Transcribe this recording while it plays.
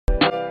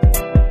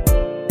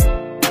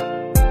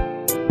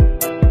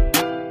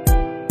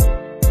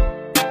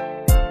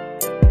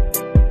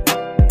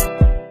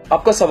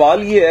آپ کا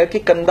سوال یہ ہے کہ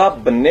کندھا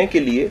بننے کے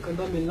لیے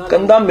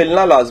کندھا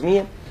ملنا لازمی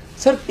ہے.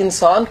 سر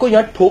انسان کو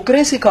یا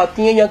ٹھوکریں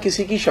سکھاتی ہیں یا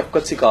کسی کی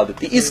شفقت سکھا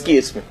دیتی ہے. اس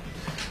کیس میں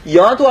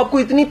یا تو آپ کو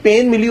اتنی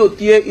پین ملی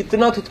ہوتی ہے,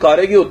 اتنا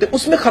تھتکارے گئے ہوتے ہیں,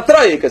 اس میں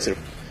خطرہ ایک ہے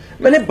صرف.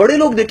 میں نے بڑے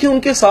لوگ دیکھے ان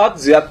کے ساتھ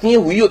زیادتیاں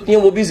ہوئی ہوتی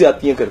ہیں, وہ بھی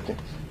زیادتیاں کرتے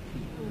ہیں.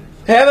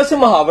 ہے ویسے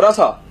محاورہ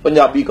تھا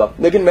پنجابی کا,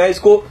 لیکن میں اس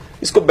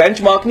کو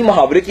بینچ مارک نہیں,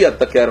 محاورے کی حد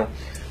تک کہہ رہا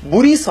ہوں.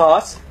 بری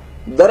ساس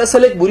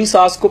دراصل ایک بری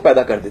ساس کو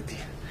پیدا کر دیتی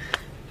ہے.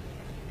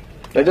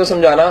 میں جو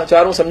سمجھانا چاہ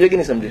رہا ہوں سمجھے کہ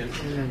نہیں سمجھے؟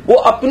 وہ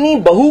اپنی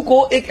بہو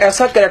کو ایک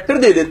ایسا کریکٹر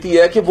دے دیتی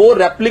ہے کہ وہ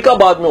ریپلیکا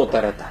بعد میں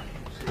ہوتا رہتا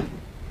ہے.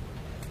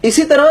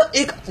 اسی طرح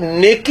ایک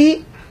نیکی,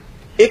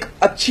 ایک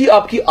اچھی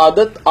آپ کی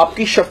عادت, آپ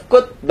کی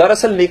شفقت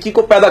دراصل نیکی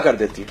کو پیدا کر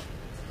دیتی ہے.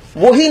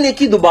 وہی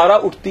نیکی دوبارہ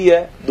اٹھتی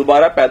ہے,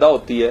 دوبارہ پیدا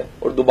ہوتی ہے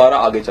اور دوبارہ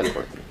آگے چل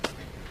پڑتی ہے.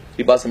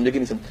 یہ بات سمجھے کہ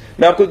نہیں سمجھے؟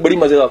 میں آپ کو ایک بڑی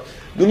مزیدار,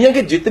 دنیا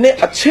کے جتنے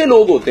اچھے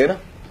لوگ ہوتے ہیں نا,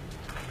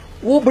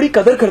 وہ بڑی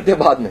قدر کرتے ہیں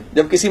بعد میں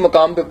جب کسی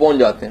مقام پہ پہنچ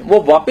جاتے ہیں. وہ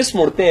واپس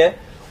مڑتے ہیں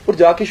اور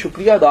جا کے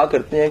شکریہ ادا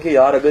کرتے ہیں کہ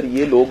یار اگر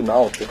یہ لوگ نہ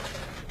ہوتے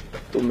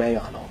تو میں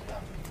یہاں نہ ہوتا.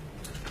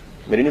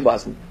 میری نہیں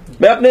بات.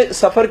 میں اپنے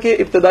سفر کے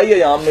ابتدائی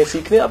ایام میں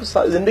سیکھنے, اب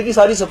زندگی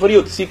ساری سفر ہی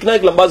ہوتی, سیکھنا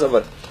ایک لمبا سفر,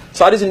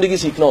 ساری زندگی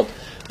سیکھنا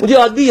ہوتا. مجھے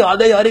آج بھی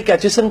یاد ہے یار, ایک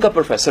ایچسن کا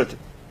پروفیسر تھے,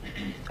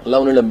 اللہ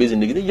انہیں لمبی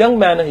زندگی دی, ینگ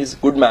مین ہے, he is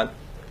good man,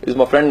 is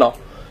my friend now.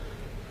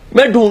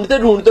 میں ڈھونڈتے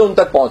ڈھونڈتے ان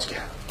تک پہنچ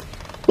گیا.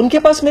 ان کے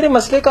پاس میرے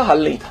مسئلے کا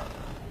حل نہیں تھا.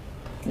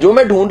 جو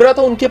میں ڈھونڈ رہا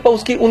تھا ان کے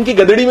پاس ان کی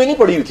گدڑی میں نہیں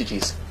پڑی ہوئی تھی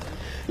چیز.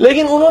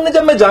 لیکن انہوں نے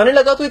جب میں جانے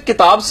لگا تو ایک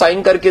کتاب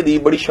سائن کر کے دی,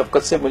 بڑی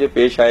شفقت سے مجھے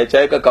پیش آئے,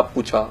 چائے کا کپ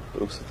پوچھا,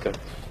 رخصت کر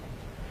دی.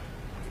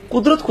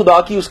 قدرت خدا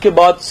کی اس کے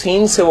بعد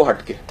سین سے وہ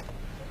ہٹ کے,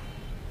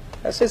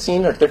 ایسے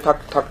سین ہٹتے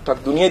ٹھک ٹھک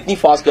ٹھک, دنیا اتنی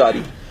فاسٹ جا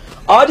رہی.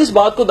 آج اس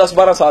بات کو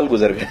 10-12 سال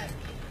گزر گئے,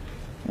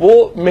 وہ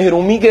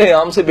محرومی کے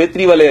ایام سے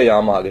بہتری والے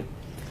ایام آ گئے.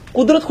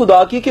 قدرت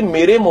خدا کی کہ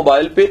میرے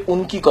موبائل پہ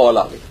ان کی کال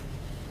آ گئی.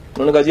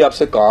 انہوں نے کہا جی آپ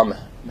سے کام ہے.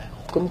 میں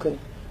حکم کریں,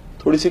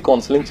 تھوڑی سی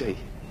کاؤنسلنگ چاہیے.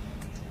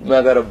 میں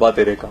اگر ابا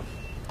تیرے کام,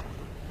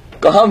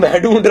 کہاں میں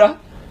ڈھونڈ رہا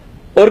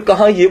اور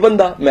کہاں یہ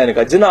بندہ. میں نے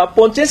کہا جناب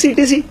پہنچے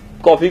CTC,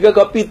 کافی کا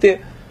کپ پیتے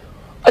ہیں.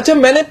 اچھا,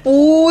 میں نے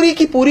پوری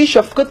کی پوری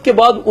شفقت کے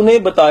بعد انہیں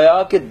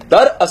بتایا کہ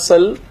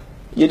دراصل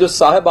یہ جو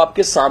صاحب آپ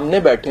کے سامنے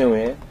بیٹھے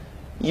ہوئے ہیں,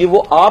 یہ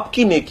وہ آپ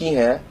کی نیکی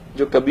ہے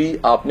جو کبھی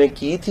آپ نے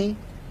کی تھی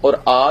اور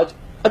آج.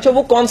 اچھا,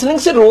 وہ کاؤنسلنگ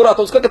سے رو رہا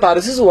تھا, اس کا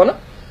کتارسس ہوا نا.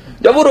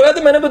 جب وہ رویا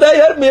تو میں نے بتایا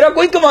یار میرا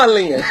کوئی کمال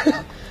نہیں ہے,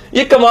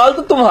 یہ کمال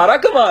تو تمہارا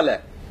کمال ہے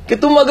کہ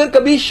تم اگر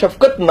کبھی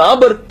شفقت نہ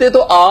برتتے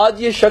تو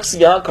آج یہ شخص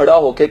یہاں کھڑا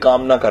ہو کے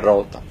کام نہ کر رہا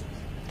ہوتا.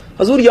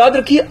 حضور یاد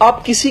رکھیے,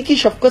 آپ کسی کی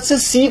شفقت سے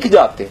سیکھ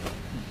جاتے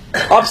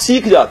ہیں. آپ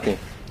سیکھ جاتے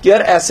ہیں کہ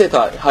یار ایسے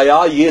تھا,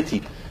 حیا یہ تھی,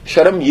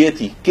 شرم یہ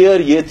تھی, کیئر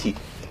یہ تھی,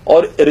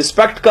 اور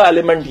ریسپیکٹ کا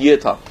ایلیمنٹ یہ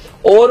تھا,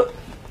 اور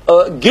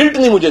گلٹ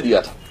نہیں مجھے دیا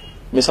تھا.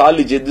 مثال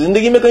لیجئے,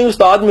 زندگی میں کہیں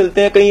استاد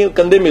ملتے ہیں, کہیں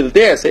کندھے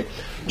ملتے ہیں ایسے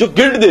جو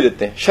گلٹ دے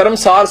دیتے ہیں,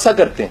 شرمسار سا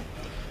کرتے ہیں.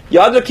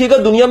 یاد رکھیے گا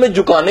دنیا میں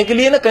جھکانے کے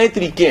لیے نا کئی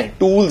طریقے ہیں,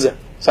 ٹولز ہیں,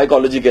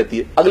 سائیکالوجی کہتی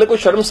ہے. اگلے کو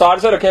شرمسار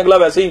سا رکھیں, اگلا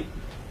ویسے ہی,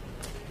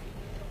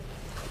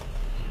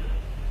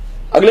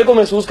 اگلے کو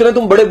محسوس کریں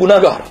تم بڑے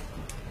گناہگار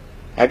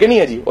ہے کہ نہیں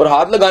ہے جی, اور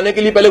ہاتھ لگانے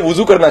کے لیے پہلے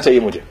وضو کرنا چاہیے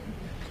مجھے.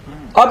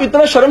 آپ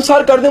اتنا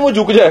شرمسار کر دیں وہ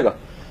جھک جائے گا.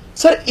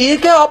 سر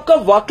ایک ہے آپ کا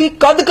واقعی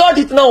قد کاٹ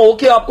اتنا ہو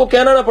کہ آپ کو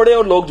کہنا نہ پڑے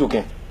اور لوگ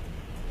جھکیں.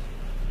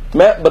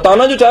 میں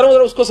بتانا جو چاہ رہا ہوں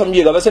ذرا اس کو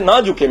سمجھیے گا, ویسے نہ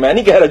جھکیں, میں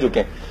نہیں کہہ رہا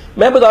جھکیں,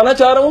 میں بتانا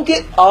چاہ رہا ہوں کہ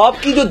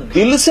آپ کی جو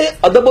دل سے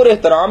ادب اور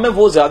احترام ہے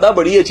وہ زیادہ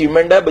بڑی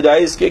اچیومنٹ ہے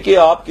بجائے اس کے کہ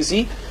آپ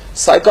کسی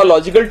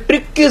سائیکالوجیکل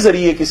ٹرک کے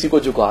ذریعے کسی کو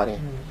جھکا رہے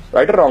ہیں.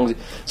 رائٹ اور رانگ جی.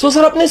 سو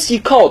سر آپ نے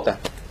سیکھا ہوتا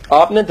ہے,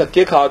 آپ نے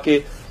دھکے کھا کے,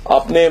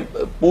 آپ نے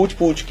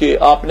پوچھ کے,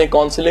 آپ نے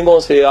کاؤنسلنگوں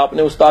سے, آپ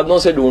نے استادوں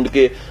سے ڈھونڈ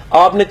کے,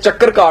 آپ نے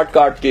چکر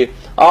کاٹ کے,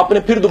 آپ نے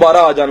پھر دوبارہ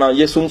آ جانا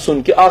یہ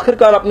سن کے,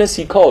 آخرکار آپ نے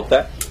سیکھا ہوتا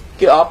ہے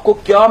کہ آپ کو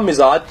کیا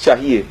مزاج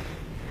چاہیے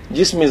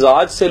جس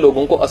مزاج سے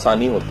لوگوں کو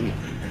آسانی ہوتی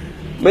ہے.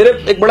 میرے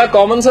ایک بڑا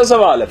کامن سا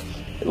سوال ہے,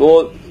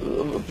 وہ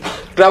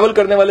ٹریول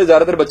کرنے والے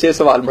زیادہ تر بچے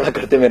سوال بڑا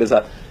کرتے میرے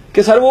ساتھ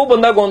کہ سر وہ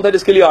بندہ کون تھا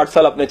جس کے لیے 8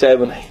 سال آپ نے چائے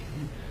بنائی.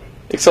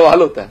 ایک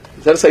سوال ہوتا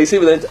ہے سر صحیح سے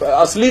بتائیں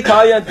اصلی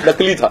تھا یا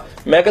نقلی تھا.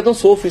 میں کہتا ہوں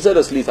 100%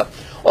 اصلی تھا.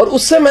 اور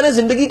اس سے میں نے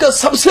زندگی کا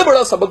سب سے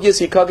بڑا سبق یہ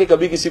سیکھا کہ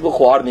کبھی کسی کو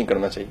خوار نہیں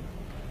کرنا چاہیے,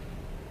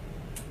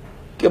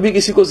 کبھی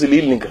کسی کو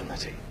ذلیل نہیں کرنا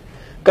چاہیے,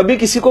 کبھی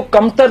کسی کو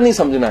کمتر نہیں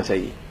سمجھنا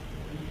چاہیے.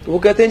 تو وہ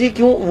کہتے ہیں جی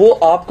کیوں, وہ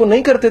آپ کو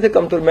نہیں کرتے تھے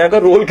کمتر. میں کہا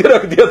رول کے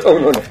رکھ دیا تھا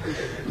انہوں نے.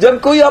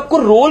 جب کوئی آپ کو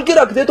رول کے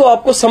رکھ دے تو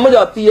آپ کو سمجھ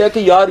آتی ہے کہ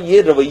یار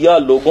یہ رویہ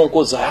لوگوں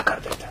کو ضائع کر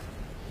دیتا ہے.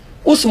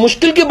 اس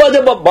مشکل کے بعد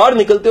جب آپ باہر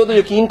نکلتے ہو تو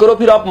یقین کرو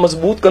پھر آپ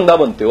مضبوط کندھا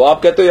بنتے ہو.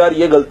 آپ کہتے ہو یار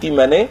یہ غلطی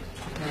میں نے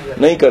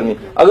نہیں کرنی.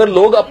 اگر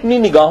لوگ اپنی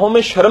نگاہوں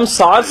میں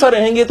شرمسار سا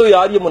رہیں گے تو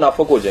یار یہ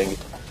منافق ہو جائیں گے.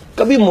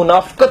 کبھی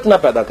منافقت نہ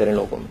پیدا کریں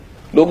لوگوں میں,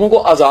 لوگوں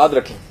کو آزاد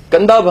رکھیں,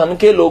 کندھا بن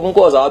کے لوگوں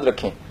کو آزاد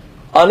رکھیں.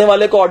 آنے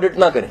والے کو آڈٹ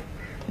نہ کریں,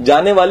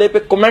 جانے والے پہ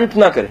کمنٹ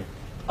نہ کریں.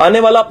 آنے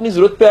والا اپنی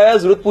ضرورت پہ آیا,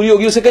 ضرورت پوری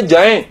ہوگی اسے کہ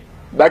جائیں,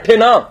 بیٹھے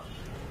نہ.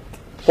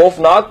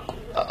 خوفناک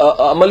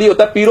عمل یہ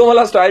ہوتا ہے, پیروں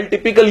والا سٹائل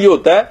ٹپیکل یہ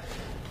ہوتا ہے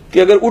کہ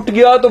اگر اٹھ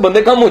گیا تو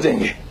بندے کم ہو جائیں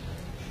گے.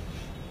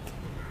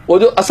 وہ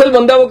جو اصل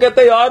بندہ ہے وہ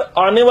کہتا ہے یار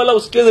آنے والا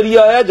اس کے ذریعے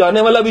آیا,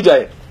 جانے والا بھی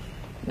جائے.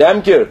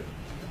 Damn care.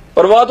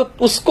 परवाह तो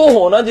उसको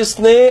होना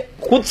जिसने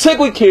खुद से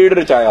कोई खेड़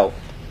रचाया हो।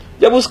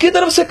 जब उसकी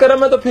तरफ से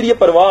करम है तो फिर ये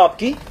परवाह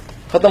आपकी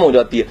खत्म हो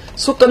जाती है।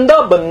 सो कंधा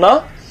बनना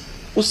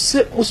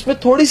उसमें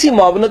थोड़ी सी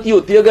मावनत ही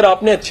होती है। अगर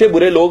आपने अच्छे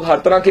बुरे लोग हर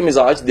तरह के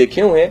मिजाज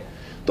देखे हुए हैं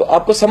तो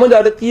आपको समझ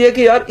आ जाती है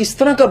कि यार इस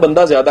तरह का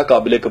बंदा ज्यादा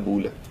काबिल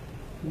कबूल है।